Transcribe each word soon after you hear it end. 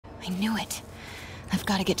I knew it. I've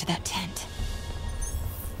got to get to that tent.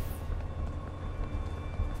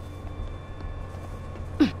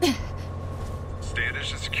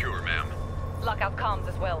 Standish is secure, ma'am. Lockout comms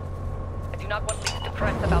as well. I do not want leaks to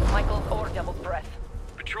press about Michaels or Devil's Breath.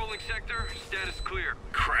 Patrolling sector, status clear.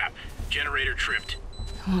 Crap. Generator tripped.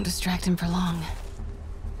 I won't distract him for long.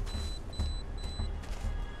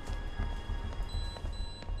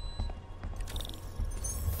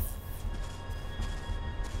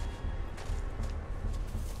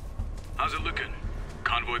 How's it looking?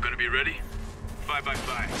 Convoy gonna be ready? 5 by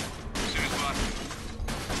 5. As soon as possible.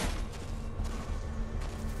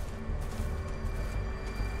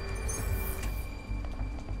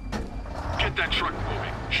 Get that truck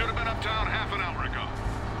moving. Should have been uptown half an hour ago.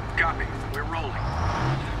 Copy. We're rolling.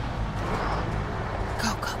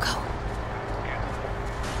 Go, go, go.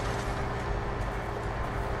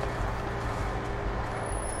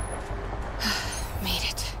 Made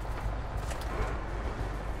it.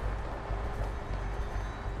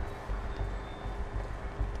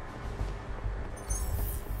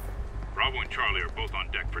 Bravo and Charlie are both on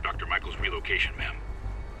deck for Dr. Michael's relocation, ma'am.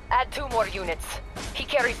 Add 2 more units. He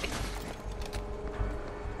carries the...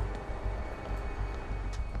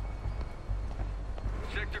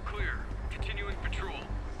 Sector clear. Continuing patrol.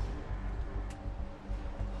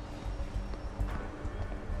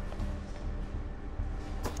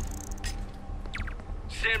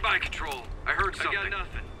 Stand by, Control. I heard something. I got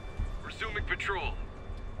nothing. Resuming patrol.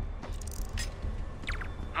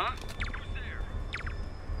 Huh? Who's there?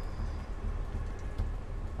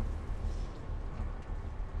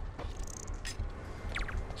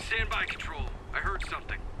 Stand by, Control. I heard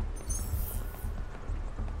something.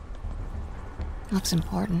 Looks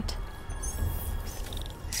important.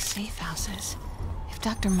 Safe houses. If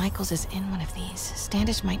Dr. Michaels is in one of these,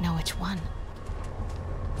 Standish might know which one.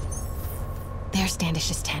 There's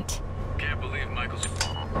Standish's tent. Can't believe Michael's...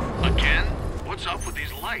 Again? What's up with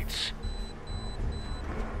these lights?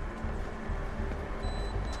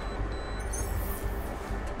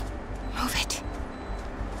 Move it.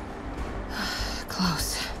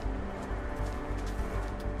 Close.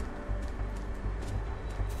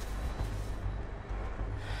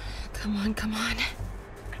 Come on, come on.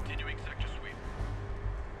 Continuing sector sweep.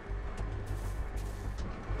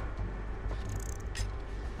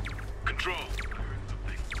 Control. I heard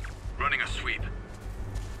something. Running a sweep.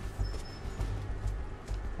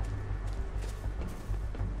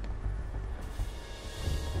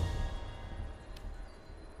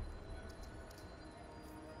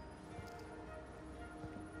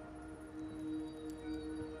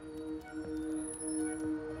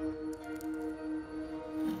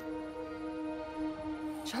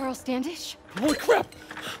 Charles Standish? Holy crap!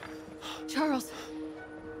 Charles,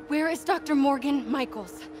 where is Dr. Morgan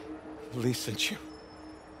Michaels? Lee sent you.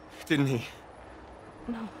 Didn't he?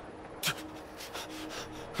 No.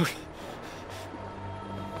 Okay.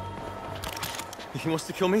 He wants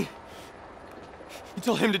to kill me? You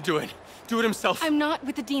tell him to do it. Do it himself. I'm not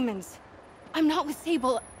with the demons. I'm not with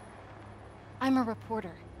Sable. I'm a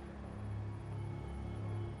reporter.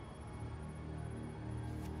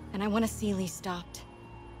 And I want to see Lee stopped.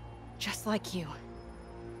 Just like you.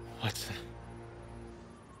 Watson.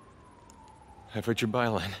 I've read your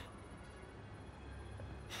byline.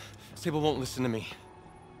 Sable won't listen to me.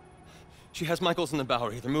 She has Michaels in the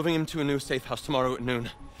Bowery. They're moving him to a new safe house tomorrow at noon.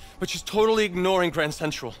 But she's totally ignoring Grand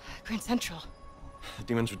Central. Grand Central? The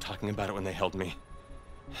demons were talking about it when they held me.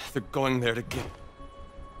 They're going there to get...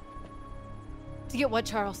 To get what,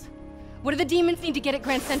 Charles? What do the demons need to get at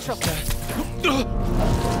Grand Central?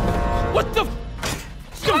 What the...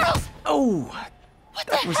 Charles! Oh! What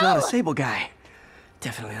the That was hell? not a Sable guy.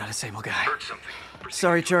 Definitely not a Sable guy. Heard something.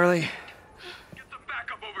 Sorry, Charlie. Get them back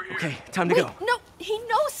up over here. Okay, time to Wait, go. no, he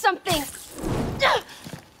knows something! Ugh!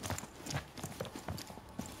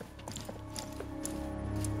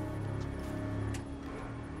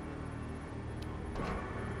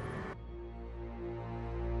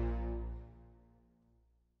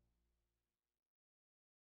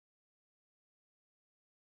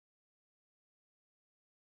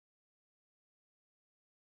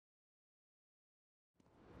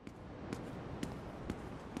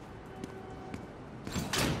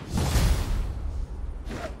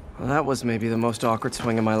 Well, that was maybe the most awkward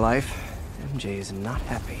swing of my life. MJ is not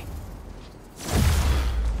happy.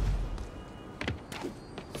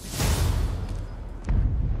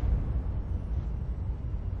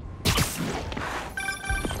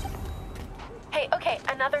 Hey, okay,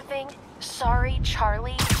 another thing. Sorry,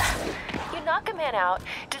 Charlie. You knock a man out,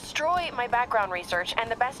 destroy my background research,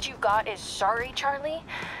 and the best you got is sorry, Charlie?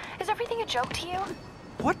 Is everything a joke to you?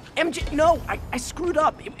 What? MJ, no, I screwed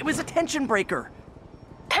up. It was a tension breaker.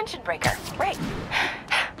 Tension breaker, right.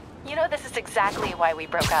 You know, this is exactly why we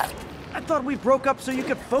broke up. I thought we broke up so you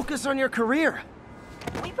could focus on your career.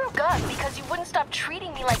 We broke up because you wouldn't stop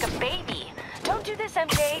treating me like a baby. Don't do this,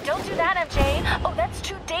 MJ. Don't do that, MJ. Oh, that's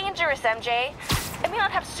too dangerous, MJ. I may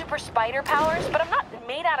not have super spider powers, but I'm not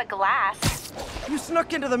made out of glass. You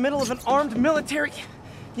snuck into the middle of an armed military...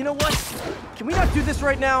 You know what? Can we not do this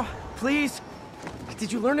right now? Please?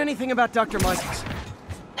 Did you learn anything about Dr. Michaels?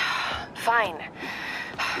 Fine.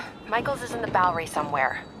 Michaels is in the Bowery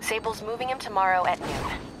somewhere. Sable's moving him tomorrow at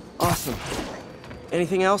noon. Awesome.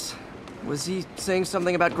 Anything else? Was he saying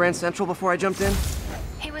something about Grand Central before I jumped in?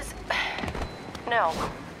 He was... No.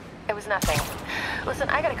 It was nothing. Listen,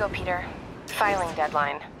 I gotta go, Peter. Filing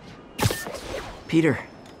deadline. Peter.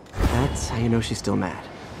 That's how you know she's still mad.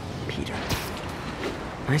 Peter.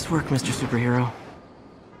 Nice work, Mr. Superhero.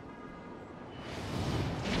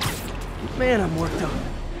 Man, I'm worked up.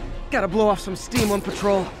 Gotta blow off some steam on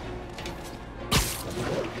patrol.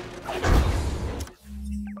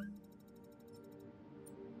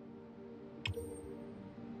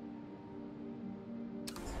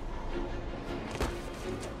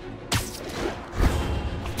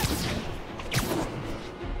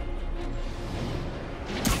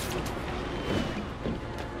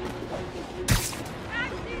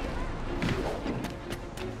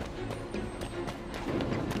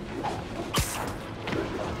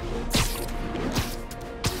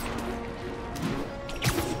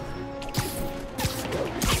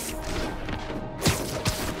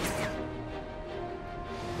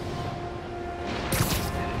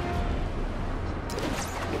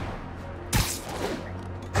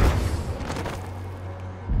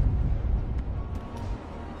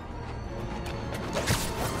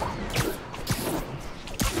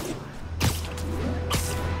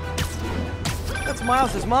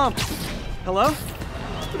 Miles' mom. Hello?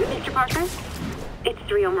 Mr. Parker?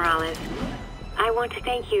 It's Rio Morales. I want to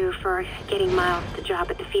thank you for getting Miles the job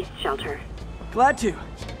at the Feast Shelter. Glad to.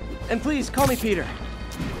 And please, call me Peter.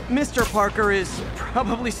 Mr. Parker is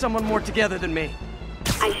probably someone more together than me.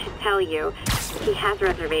 I should tell you, he has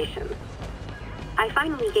reservations. I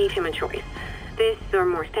finally gave him a choice. This or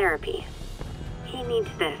more therapy. He needs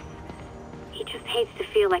this. He just hates to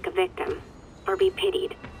feel like a victim, or be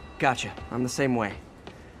pitied. Gotcha. I'm the same way.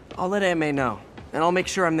 I'll let Aunt May know, and I'll make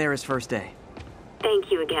sure I'm there his first day.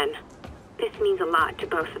 Thank you again. This means a lot to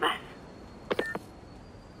both of us.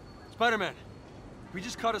 Spider-Man, we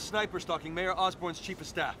just caught a sniper stalking Mayor Osborn's chief of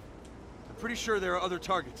staff. I'm pretty sure there are other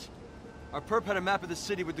targets. Our perp had a map of the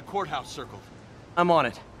city with the courthouse circled. I'm on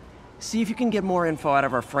it. See if you can get more info out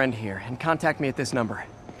of our friend here, and contact me at this number.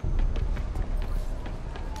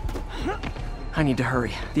 I need to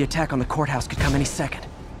hurry. The attack on the courthouse could come any second.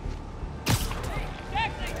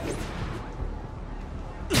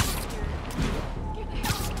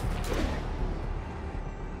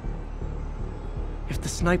 If the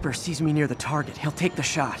sniper sees me near the target, he'll take the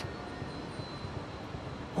shot.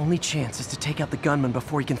 Only chance is to take out the gunman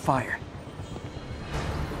before he can fire.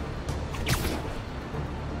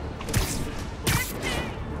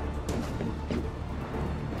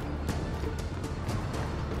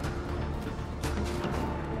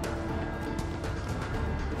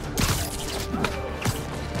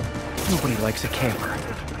 Nobody likes a camper.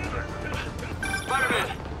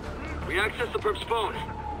 Spider-Man! We accessed the perp's phone.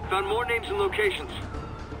 Found more names and locations.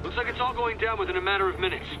 Looks like it's all going down within a matter of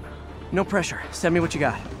minutes. No pressure. Send me what you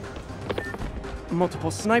got.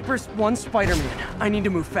 Multiple snipers, one Spider-Man. I need to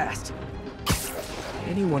move fast.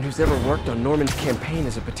 Anyone who's ever worked on Norman's campaign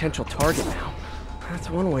is a potential target now. That's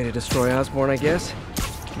one way to destroy Osborn, I guess.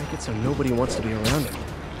 Make it so nobody wants to be around him.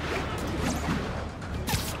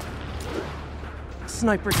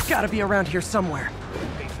 Sniper's gotta be around here somewhere.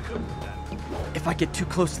 If I get too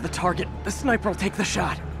close to the target, the sniper will take the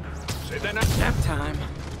shot. Nap time.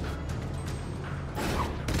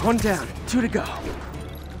 One down, 2 to go.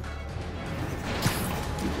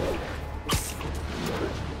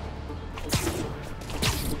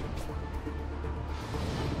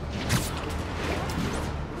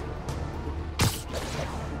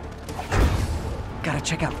 Gotta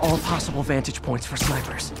check out all possible vantage points for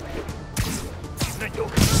snipers.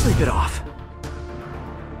 Sleep it off.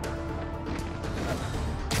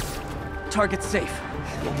 Target's safe.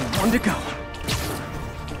 Only 1 to go.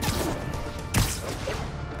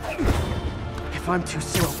 If I'm too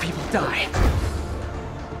slow, people die.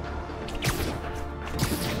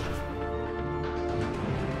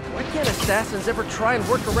 Why can't assassins ever try and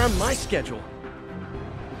work around my schedule?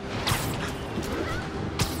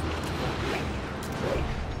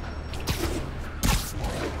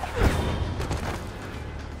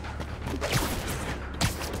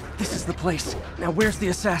 This is the place. Now where's the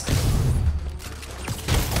assassin?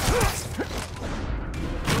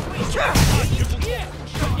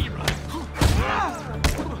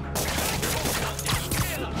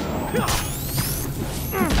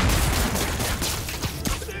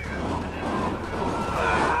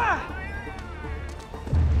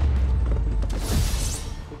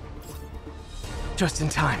 Just in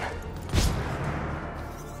time.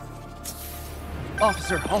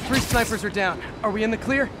 Officer, all 3 snipers are down. Are we in the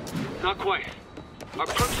clear? Not quite. Our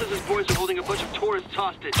crook says his boys are holding a bunch of tourists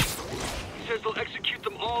hostage. He says they'll execute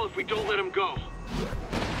them all if we don't let them go.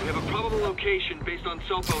 We have a probable location based on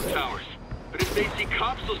cell phone towers. But if they see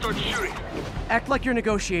cops, they'll start shooting. Act like you're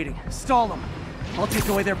negotiating. Stall them. I'll take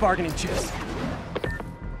away their bargaining chips.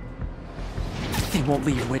 They won't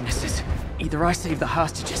leave witnesses. Either I save the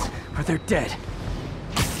hostages, or they're dead.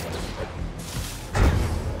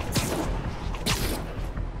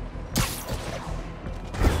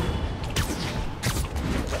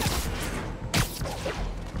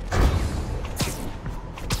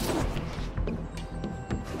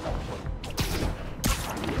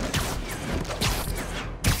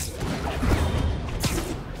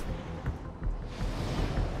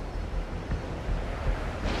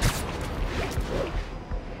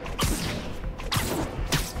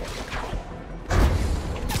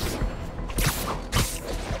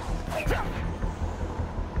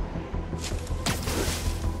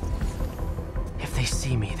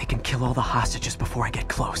 All the hostages before I get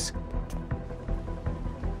close.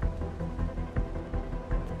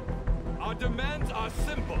 Our demands are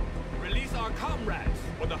simple. Release our comrades,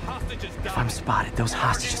 or the hostages die. If I'm spotted, those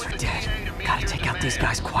hostages are dead. Gotta take out these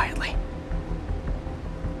guys quietly.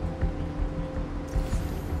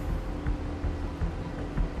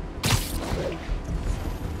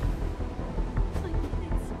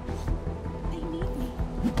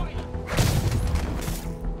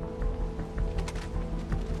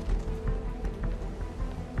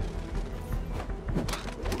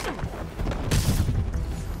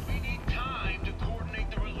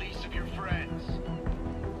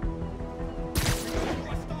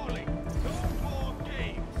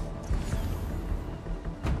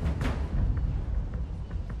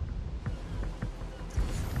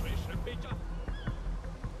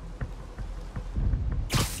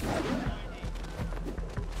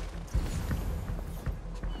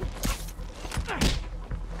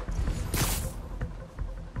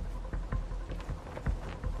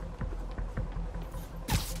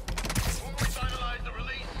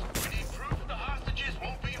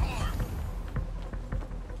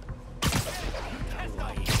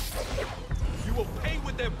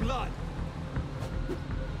 Blood.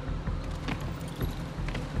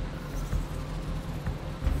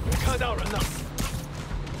 Cut out enough.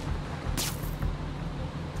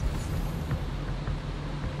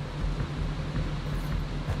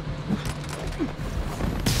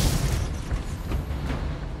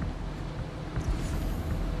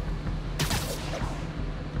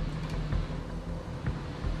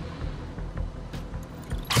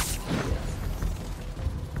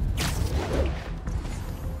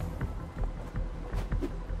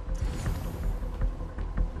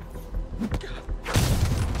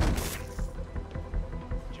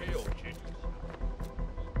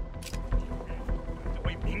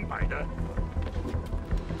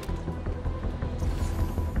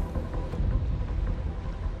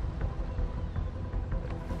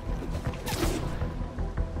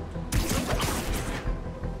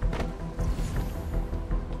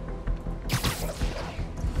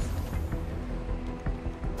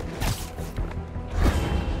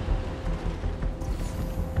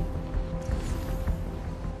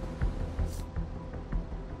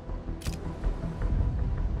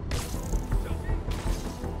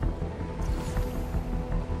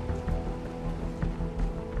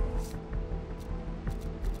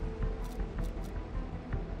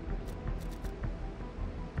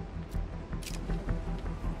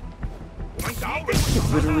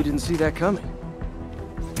 Literally didn't see that coming.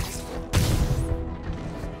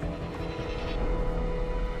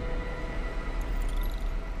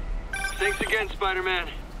 Thanks again, Spider-Man.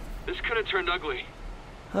 This could have turned ugly.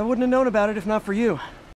 I wouldn't have known about it if not for you.